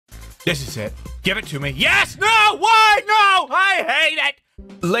This is it. Give it to me. Yes! No! Why? No! I hate it!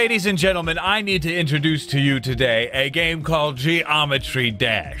 Ladies and gentlemen, I need to introduce to you today a game called Geometry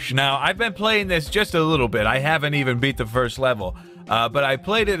Dash. Now, I've been playing this just a little bit. I haven't even beat the first level. But I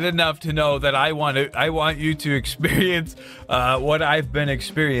played it enough to know that I want you to experience what I've been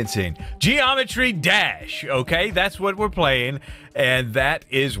experiencing. Geometry Dash, okay? That's what we're playing, and that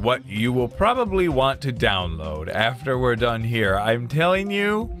is what you will probably want to download after we're done here. I'm telling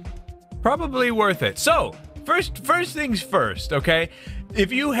you, probably worth it. So, first things first, okay?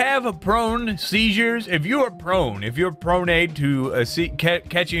 If you have prone seizures, if you're pronate to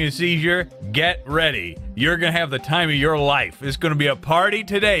catching a seizure, get ready. You're gonna have the time of your life. It's gonna be a party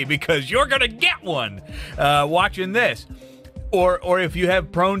today because you're gonna get one watching this. Or if you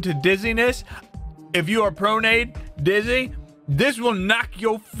have prone to dizziness, if you are pronate dizzy, this will knock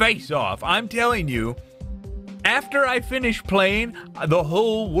your face off. I'm telling you. After I finish playing, the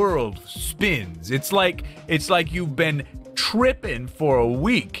whole world spins. It's like you've been tripping for a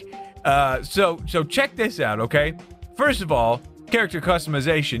week. So check this out, okay? First of all, character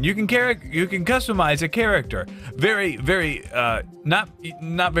customization. You can customize a character. Very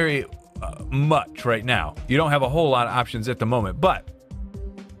not very much right now. You don't have a whole lot of options at the moment, but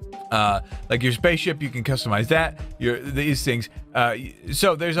like your spaceship, you can customize that. These things.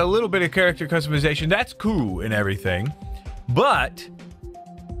 So there's a little bit of character customization. That's cool and everything. But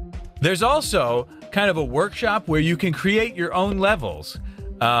there's also kind of a workshop where you can create your own levels.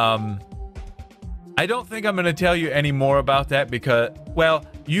 I don't think I'm going to tell you any more about that because, well,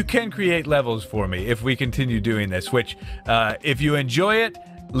 you can create levels for me if we continue doing this, which if you enjoy it,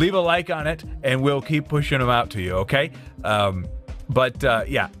 leave a like on it and we'll keep pushing them out to you, okay?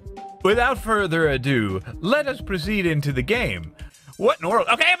 Yeah. Without further ado, let us proceed into the game. What in the world?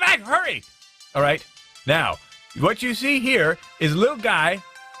 Okay, I'm back! Hurry! All right. Now, what you see here is little guy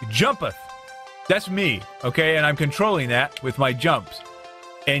jumpeth. That's me, okay? And I'm controlling that with my jumps.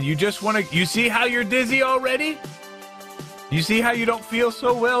 And you just want to... You see how you're dizzy already? You see how you don't feel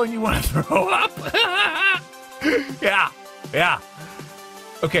so well and you want to throw up? Yeah.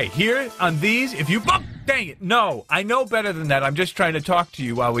 Okay, here on these, if you... Oh, dang it. No, I know better than that. I'm just trying to talk to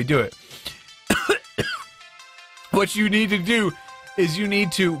you while we do it. What you need to do is you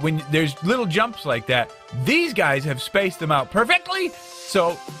need to, when there's little jumps like that, these guys have spaced them out perfectly.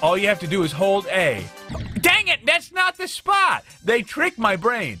 So all you have to do is hold A. Dang it, that's not the spot. They trick my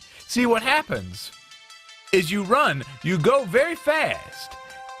brain. See, what happens is you run, you go very fast,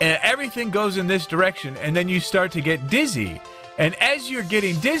 and everything goes in this direction, and then you start to get dizzy. And as you're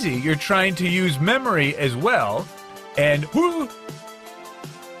getting dizzy, you're trying to use memory as well. And whoo!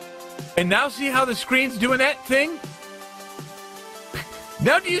 And now see how the screen's doing that thing?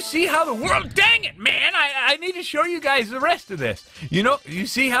 Now do you see how the world... Dang it, man! I need to show you guys the rest of this. You know, you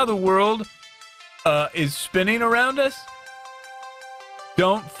see how the world is spinning around us?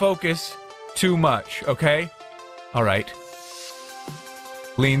 Don't focus too much, okay? All right.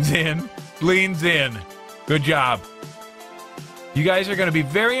 Leans in. Leans in. Good job. You guys are going to be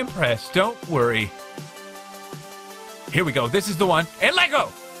very impressed. Don't worry. Here we go. This is the one. And let go.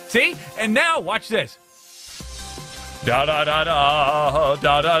 See? And now watch this. Da da da da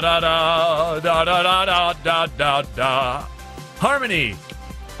da da da da da da da da da da. Harmony.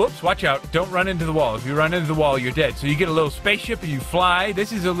 Whoops, watch out. Don't run into the wall. If you run into the wall, you're dead. So you get a little spaceship and you fly.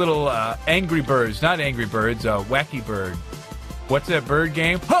 This is a little Angry Birds. Not Angry Birds. Wacky Bird. What's that bird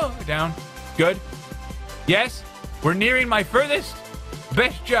game? Oh, down. Good. Yes. We're nearing my furthest.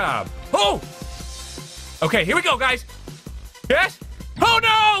 Best job. Oh! Okay, here we go, guys. Yes? Oh,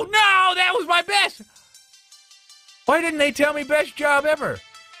 no! No! That was my best! Why didn't they tell me best job ever?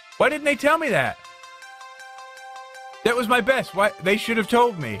 Why didn't they tell me that? That was my best. Why? They should have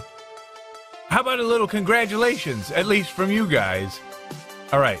told me. How about a little congratulations, at least from you guys?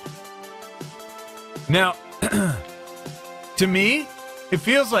 All right. Now, to me, it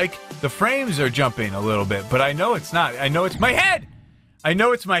feels like the frames are jumping a little bit, but I know it's not. I know it's my head. I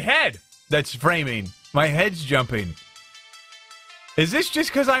know it's my head that's framing. My head's jumping. Is this just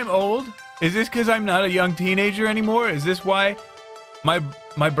because I'm old? Is this because I'm not a young teenager anymore? Is this why my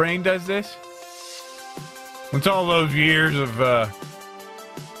brain does this? It's all those years of, yeah,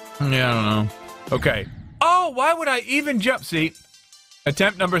 I don't know. Okay. Oh, why would I even jump? See,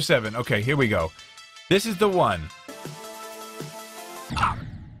 attempt number 7. Okay, here we go. This is the one.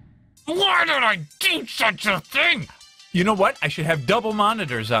 Why did I do such a thing? You know what? I should have double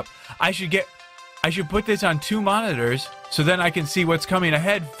monitors up. I should put this on 2 monitors so then I can see what's coming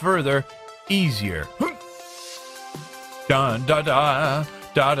ahead further easier. Dun da da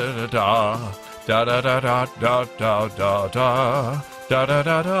da da da da da da da da da da da da Da da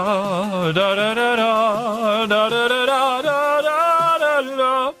da da da da da da da da da da da da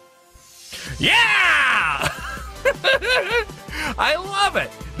da. Yeah! I love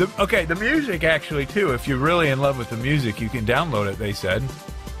it. Okay, the music actually too. If you're really in love with the music, you can download it. They said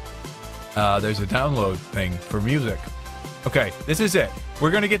there's a download thing for music. Okay, this is it.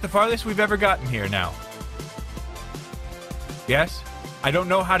 We're gonna get the farthest we've ever gotten here now. Yes? I don't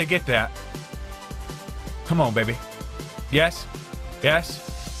know how to get that. Come on, baby. Yes?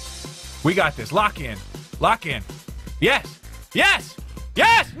 Yes? We got this. Lock in. Lock in. Yes! Yes!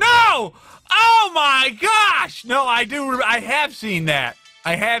 Yes! No! Oh my gosh! No, I do. I have seen that.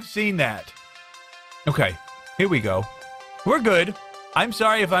 I have seen that. Okay, here we go. We're good. I'm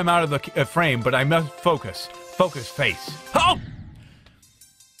sorry if I'm out of the frame, but I must focus. Focus face. Oh!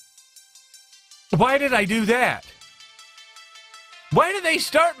 Why did I do that? Why did they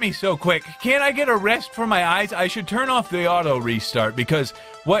start me so quick? Can't I get a rest for my eyes? I should turn off the auto restart because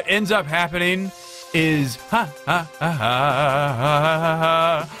what ends up happening is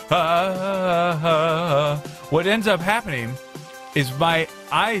what ends up happening is my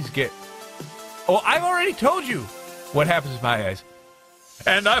eyes get. Oh, I've already told you what happens to my eyes.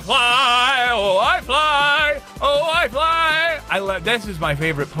 And I fly, oh I fly, oh I fly. This is my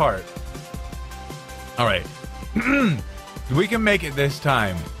favorite part. All right. We can make it this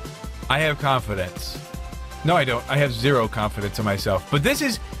time. I have confidence. No, I don't. I have zero confidence in myself. But this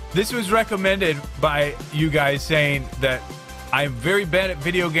was recommended by you guys saying that I'm very bad at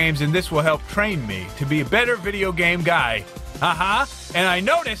video games and this will help train me to be a better video game guy. And I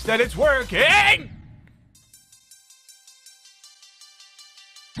noticed that it's working!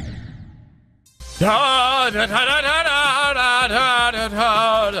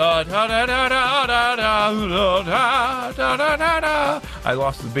 I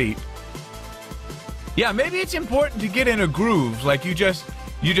lost the beat. Yeah, maybe it's important to get in a groove, like you just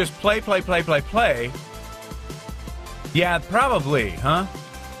play. Yeah, probably, huh?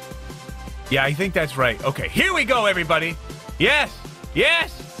 Yeah, I think that's right. Okay, here we go, everybody. Yes,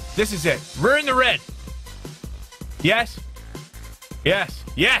 yes, this is it. We're in the red. Yes, yes,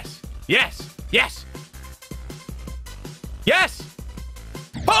 yes, yes, yes, yes.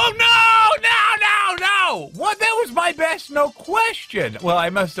 Oh, no, no, no, no. What? That was my best, no question. Well, I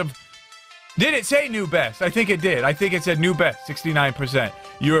must have. Did it say new best? I think it did. I think it said new best, 69%.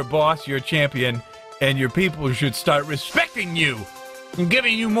 You're a boss, you're a champion, and your people should start respecting you and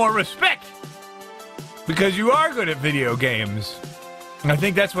giving you more respect because you are good at video games. I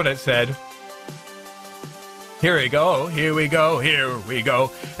think that's what it said. Here we go, here we go, here we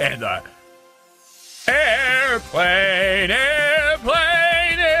go. And the airplane,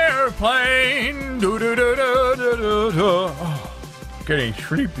 airplane, airplane. Do-do-do-do-do-do-do. Oh, getting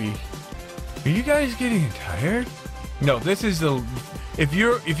sleepy. Are you guys getting tired? No, this is the. If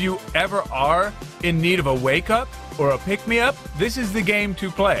you ever are in need of a wake up or a pick me up, this is the game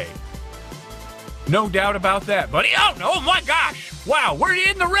to play. No doubt about that, buddy. Oh no! Oh my gosh! Wow, we're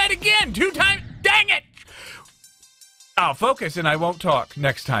in the red again, 2 times. Dang it! I'll focus and I won't talk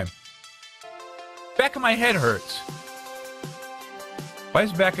next time. Back of my head hurts. Why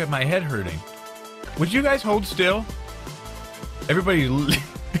is the back of my head hurting? Would you guys hold still? Everybody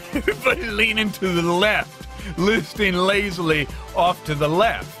leaning to the left, listing lazily off to the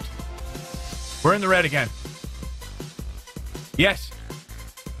left. We're in the red again. Yes.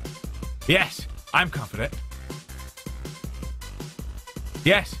 Yes, I'm confident.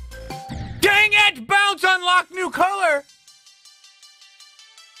 Yes. Dang it! Bounce, unlock new color!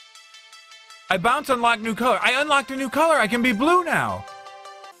 I bounce, unlock new color. I unlocked a new color. I can be blue now.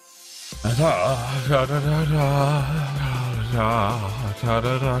 Whoa,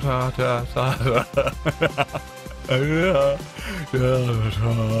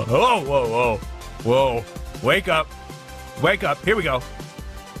 whoa, whoa. Whoa. Wake up. Wake up. Here we go.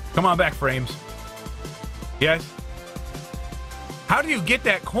 Come on back, frames. Yes. How do you get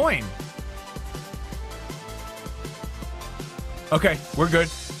that coin? Okay, we're good.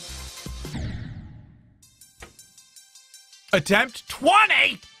 Attempt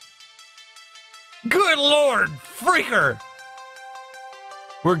 20? Good Lord, freaker.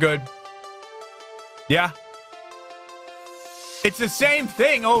 We're good. Yeah. It's the same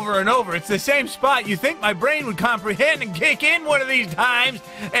thing over and over. It's the same spot. You think my brain would comprehend and kick in one of these times,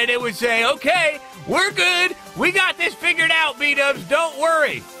 and it would say, okay, we're good. We got this figured out, B-dubs. Don't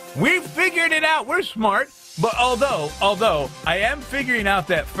worry. We've figured it out. We're smart. But although I am figuring out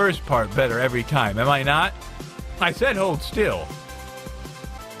that first part better every time, am I not? I said hold still.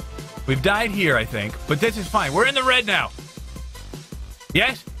 We've died here, I think, but this is fine. We're in the red now.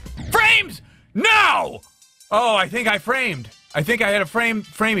 Yes? Frames! No! Oh, I think I framed. I think I had a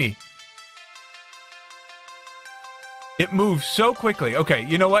framey. It moves so quickly. Okay,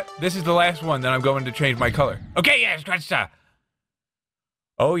 you know what? This is the last one that I'm going to change my color. Okay, yeah, scratch.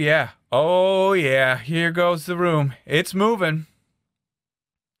 Oh, yeah. Oh, yeah. Here goes the room. It's moving.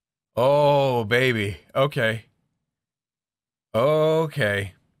 Oh, baby. Okay.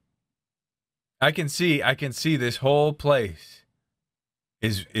 Okay. I can see this whole place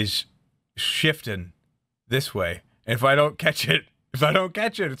is shifting this way. And if I don't catch it,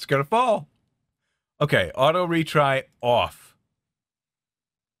 it's gonna fall. Okay, auto retry off.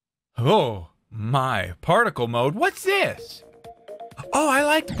 Oh my, particle mode. What's this? Oh, I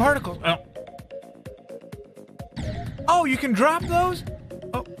like the particles. Oh, you can drop those?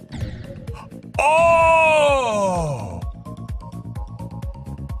 Oh. Oh!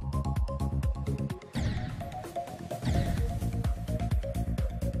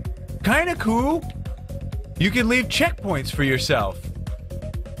 Kinda cool. You can leave checkpoints for yourself.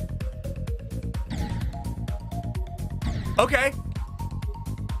 Okay.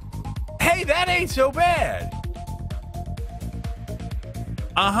 Hey, that ain't so bad.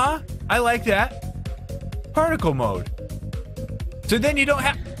 Uh-huh. I like that. Particle mode. So then you don't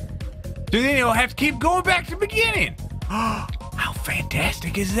have to keep going back to the beginning. How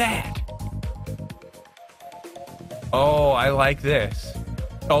fantastic is that? Oh, I like this.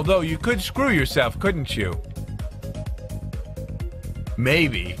 Although you could screw yourself, couldn't you?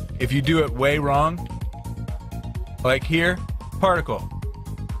 Maybe, if you do it way wrong. Like here, particle.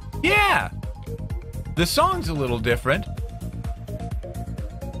 Yeah! The song's a little different.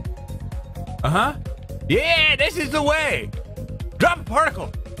 Uh-huh. Yeah, this is the way! Drop a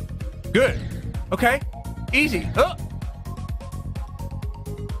particle! Good. Okay. Easy. Oh.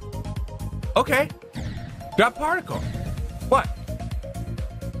 Okay. Drop particle. What?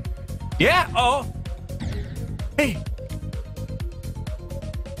 Yeah, oh. Hey.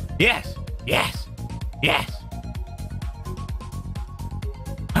 Yes. Yes. Yes.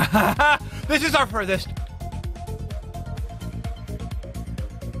 This is our furthest.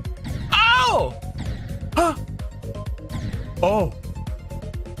 Oh! Huh. Oh.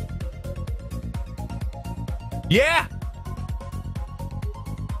 Yeah.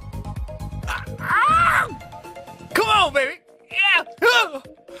 Come on, baby. Yeah.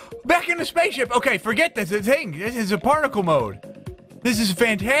 Back in the spaceship. Okay, forget this thing. This is a particle mode. This is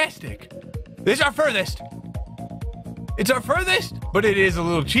fantastic. This is our furthest. It's our furthest, but it is a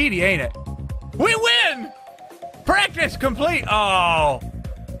little cheaty, ain't it? We win! Practice complete. Oh.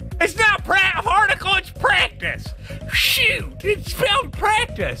 It's not particle, it's practice. Shoot, it spelled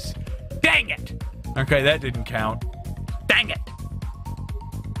practice. Dang it. Okay, that didn't count. Dang it.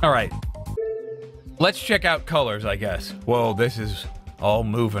 All right. Let's check out colors, I guess. Whoa, this is all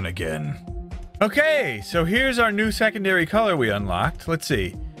moving again. Okay, so here's our new secondary color we unlocked. Let's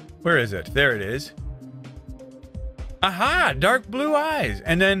see. Where is it? There it is. Aha, dark blue eyes.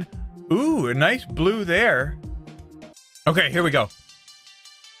 And then, ooh, a nice blue there. Okay, here we go.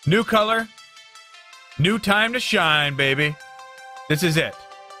 New color. New time to shine, baby. This is it.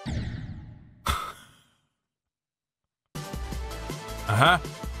 Uh-huh.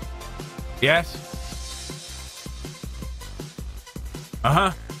 Yes.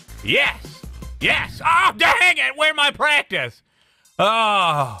 Uh-huh. Yes. Yes. Oh, dang it. Where's my practice?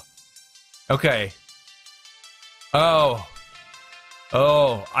 Oh. Okay. Oh.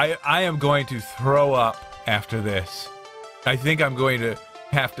 Oh, I am going to throw up after this. I think I'm going to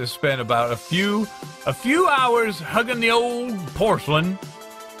have to spend about a few hours hugging the old porcelain.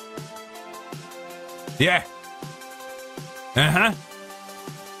 Yeah. Uh-huh.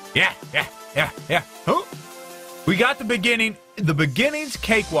 Yeah. Oh. We got the beginning. The beginning's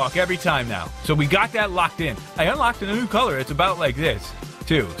cakewalk every time now. So we got that locked in. I unlocked a new color. It's about like this,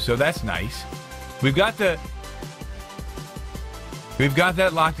 too. So that's nice. We've got that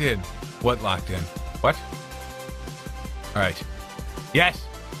locked in. What locked in? What? All right. Yes.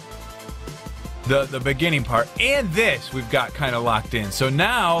 The beginning part and this we've got kind of locked in. So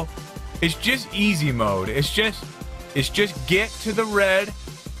now it's just easy mode. It's just get to the red.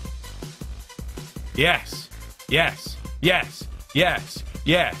 Yes. Yes. Yes. Yes.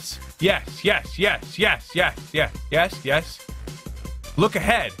 Yes. Yes. Yes. Yes. Yes. Yes. Yes. Yes. Yes. Look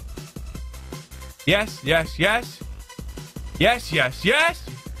ahead. Yes. Yes. Yes. Yes. Yes. Yes.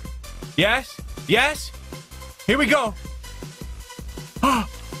 Yes. Yes. Here we go. Oh,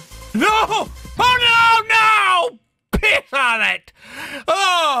 no! Oh, no! No! Piss on it!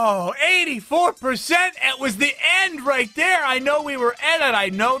 Oh, 84%. It was the end right there. I know we were at it. I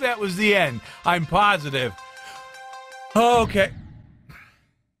know that was the end. I'm positive. Okay.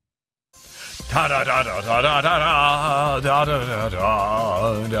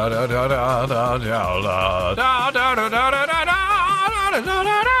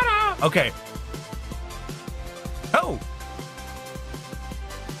 Okay. Oh.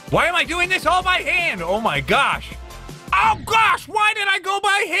 Why am I doing this all by hand? Oh my gosh. Oh gosh, why did I go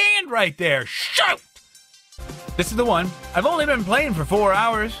by hand right there? Shoot! This is the one. I've only been playing for 4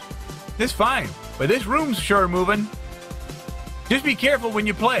 hours. This is fine, but this room's sure moving. Just be careful when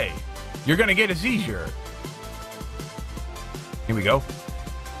you play. You're gonna get a seizure. Here we go.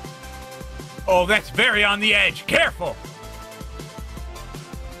 Oh, that's very on the edge. Careful!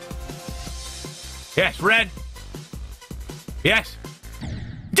 Yes, red. Yes.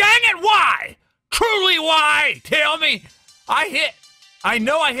 Dang it, why? Truly, why? Tell me. I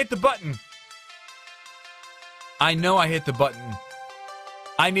know I hit the button. I know I hit the button.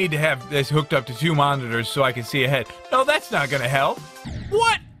 I need to have this hooked up to 2 monitors so I can see ahead. No, that's not gonna help.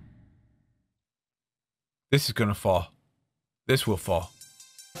 What? This is gonna fall. This will fall.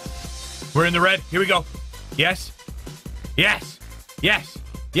 We're in the red. Here we go. Yes. Yes. Yes.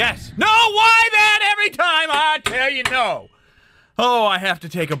 Yes. No, why that every time? I tell you no. Oh, I have to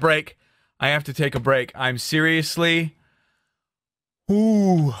take a break. I have to take a break. I'm seriously...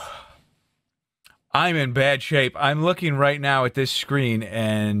 Ooh. I'm in bad shape. I'm looking right now at this screen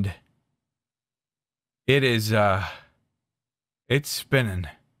and... It is, it's spinning.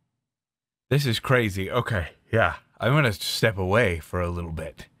 This is crazy. Okay, yeah. I'm gonna step away for a little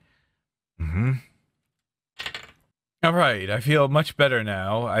bit. All right, I feel much better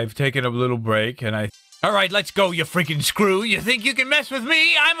now. I've taken a little break and All right, let's go, you freaking screw. You think you can mess with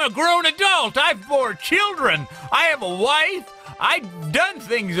me? I'm a grown adult. I've 4 children. I have a wife. I've done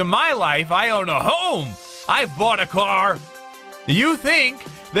things in my life. I own a home. I've bought a car. You think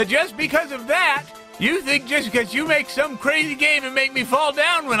that just because of that, you think just because you make some crazy game and make me fall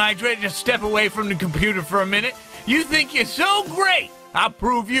down when I try to just step away from the computer for a minute, you think you're so great. I'll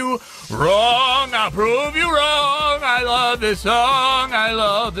prove you wrong. I'll prove you wrong. I love this song. I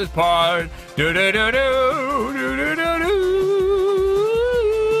love this part. Do do do do do do do do.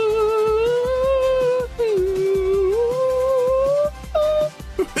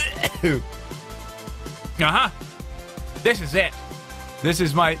 This is it. This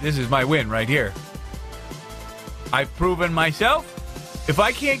is my win right here. I've proven myself. If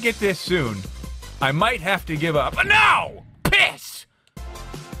I can't get this soon, I might have to give up. No! Piss!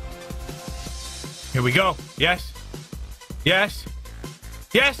 Here we go. Yes. Yes.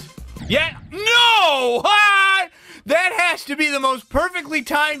 Yes. Yeah. No! Ah! That has to be the most perfectly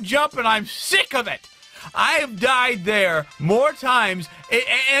timed jump, and I'm sick of it. I have died there more times.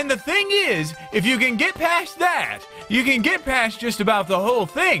 And the thing is, if you can get past that, you can get past just about the whole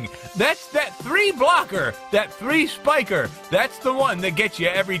thing. That's that 3 blocker, that 3 spiker. That's the one that gets you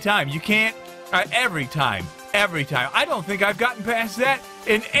every time. You can't, every time. I don't think I've gotten past that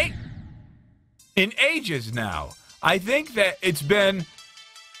in ages now. I think that it's been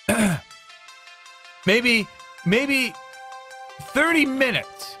maybe 30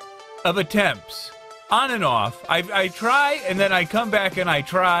 minutes of attempts on and off. I try and then I come back and I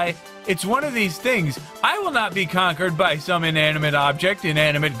try. It's one of these things. I will not be conquered by some inanimate object,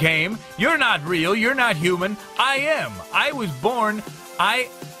 inanimate game. You're not real. You're not human. I am. I was born. I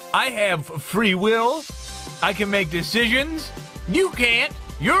have free will. I can make decisions. You can't.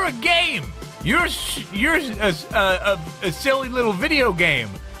 You're a game. You're a silly little video game.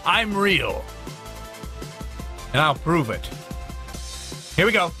 I'm real. And I'll prove it. Here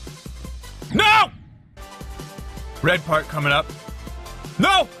we go. No! Red part coming up.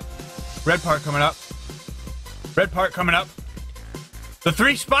 No! Red part coming up. Red part coming up. The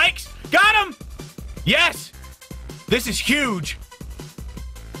 3 spikes. Got him! Yes! This is huge.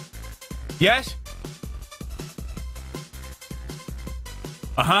 Yes?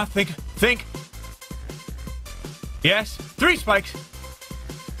 Think. Yes? 3 spikes.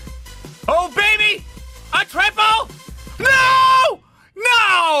 Oh, baby! A triple! No!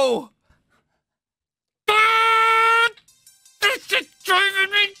 No! This is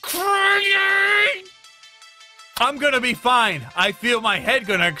driving me crazy! I'm gonna be fine. I feel my head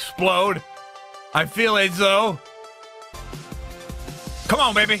gonna explode. I feel as though... Come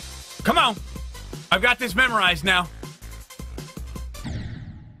on, baby. Come on. I've got this memorized now.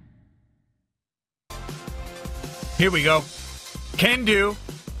 Here we go. Can do.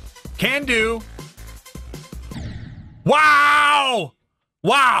 Can do. Wow!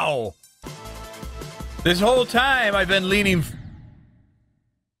 Wow! This whole time I've been leaning...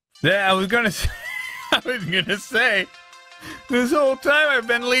 Yeah, I was gonna say... This whole time I've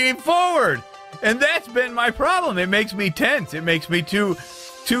been leaning forward. And that's been my problem. It makes me tense. It makes me too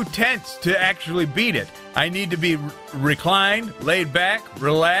too tense to actually beat it. I need to be reclined, laid back,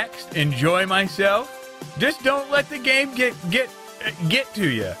 relaxed, enjoy myself. Just don't let the game get to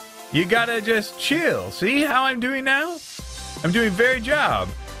you. You gotta just chill. See how I'm doing now? I'm doing very job.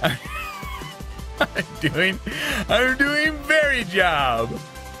 I'm doing very job.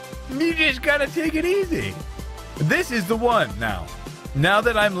 You just gotta take it easy. This is the one now. Now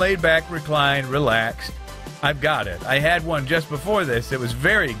that I'm laid back, reclined, relaxed, I've got it. I had one just before this that was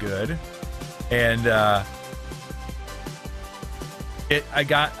very good, and I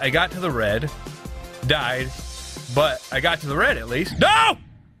got to the red, died, but I got to the red at least. No!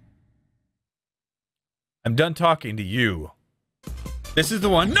 I'm done talking to you. This is the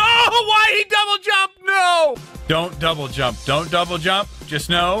one. No! Why he double jump? No! Don't double jump. Don't double jump. Just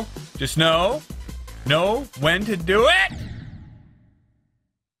know when to do it.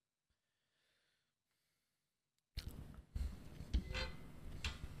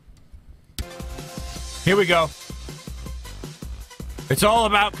 Here we go. It's all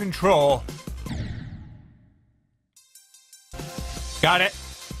about control. Got it?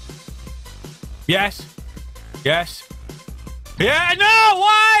 Yes. Yes. Yeah, no,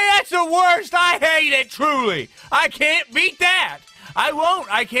 why? That's the worst. I hate it, truly. I can't beat that. I won't.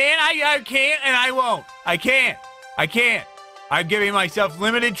 I can't, and I won't. I can't. I'm giving myself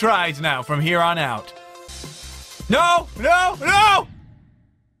limited tries now from here on out. No!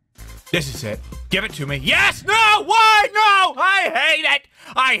 This is it. Give it to me. Yes! No! Why? No! I hate it!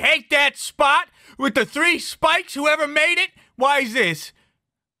 I hate that spot with the 3 spikes. Whoever made it? Why is this?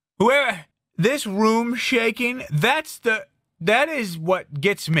 This room shaking, that is what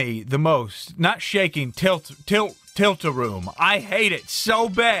gets me the most. Not shaking, tilt-a-room. I hate it so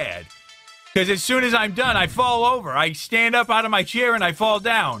bad. Because as soon as I'm done, I fall over. I stand up out of my chair and I fall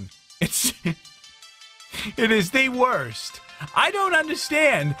down. It is the worst. I don't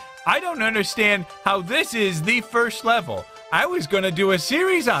understand how this is the first level. I was going to do a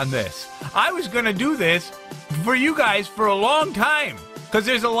series on this. I was going to do this for you guys for a long time. Because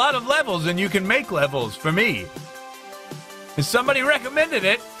there's a lot of levels and you can make levels for me. And somebody recommended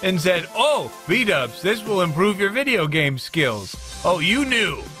it and said, oh, B-dubs, this will improve your video game skills. Oh, you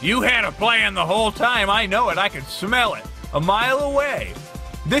knew. You had a plan the whole time. I know it. I could smell it a mile away.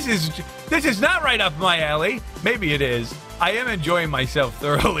 This is not right up my alley. Maybe it is. I am enjoying myself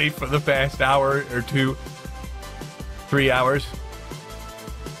thoroughly for the past hour or 2, 3 hours.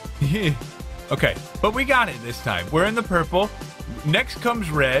 Okay, but we got it this time. We're in the purple. Next comes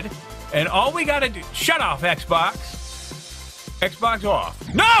red. And all we gotta do... Shut off, Xbox. Xbox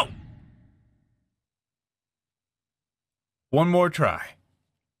off. No! One more try.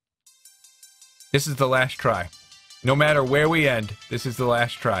 This is the last try. No matter where we end, this is the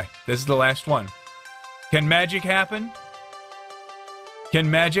last try. This is the last one. Can magic happen?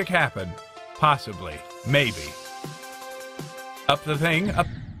 Can magic happen? Possibly. Maybe. Up the thing. Up.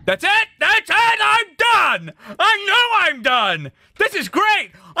 That's it! That's it! I'm done! I know I'm done! This is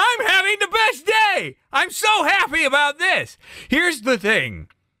great! I'm having the best day! I'm so happy about this! Here's the thing.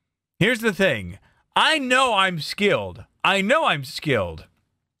 I know I'm skilled. I know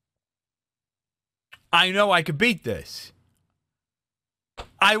I could beat this.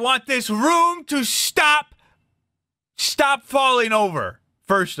 I want this room to stop falling over,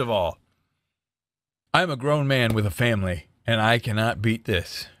 first of all. I'm a grown man with a family, and I cannot beat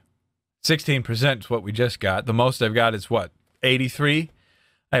this. 16% is what we just got. The most I've got is what? 83?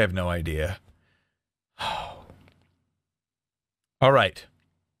 I have no idea. All right.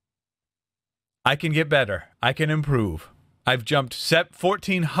 I can get better. I can improve. I've jumped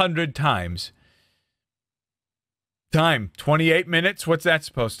 1,400 times. Time, 28 minutes? What's that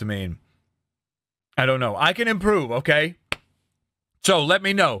supposed to mean? I don't know. I can improve, okay? So let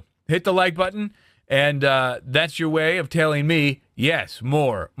me know. Hit the like button, and that's your way of telling me, yes,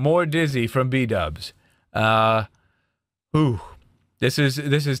 more Dizzy from B-dubs.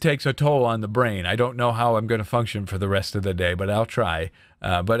 This takes a toll on the brain. I don't know how I'm going to function for the rest of the day, but I'll try.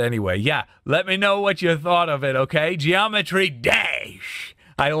 But anyway, yeah, let me know what you thought of it, okay? Geometry Dash.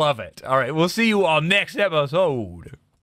 I love it. All right, we'll see you on next episode.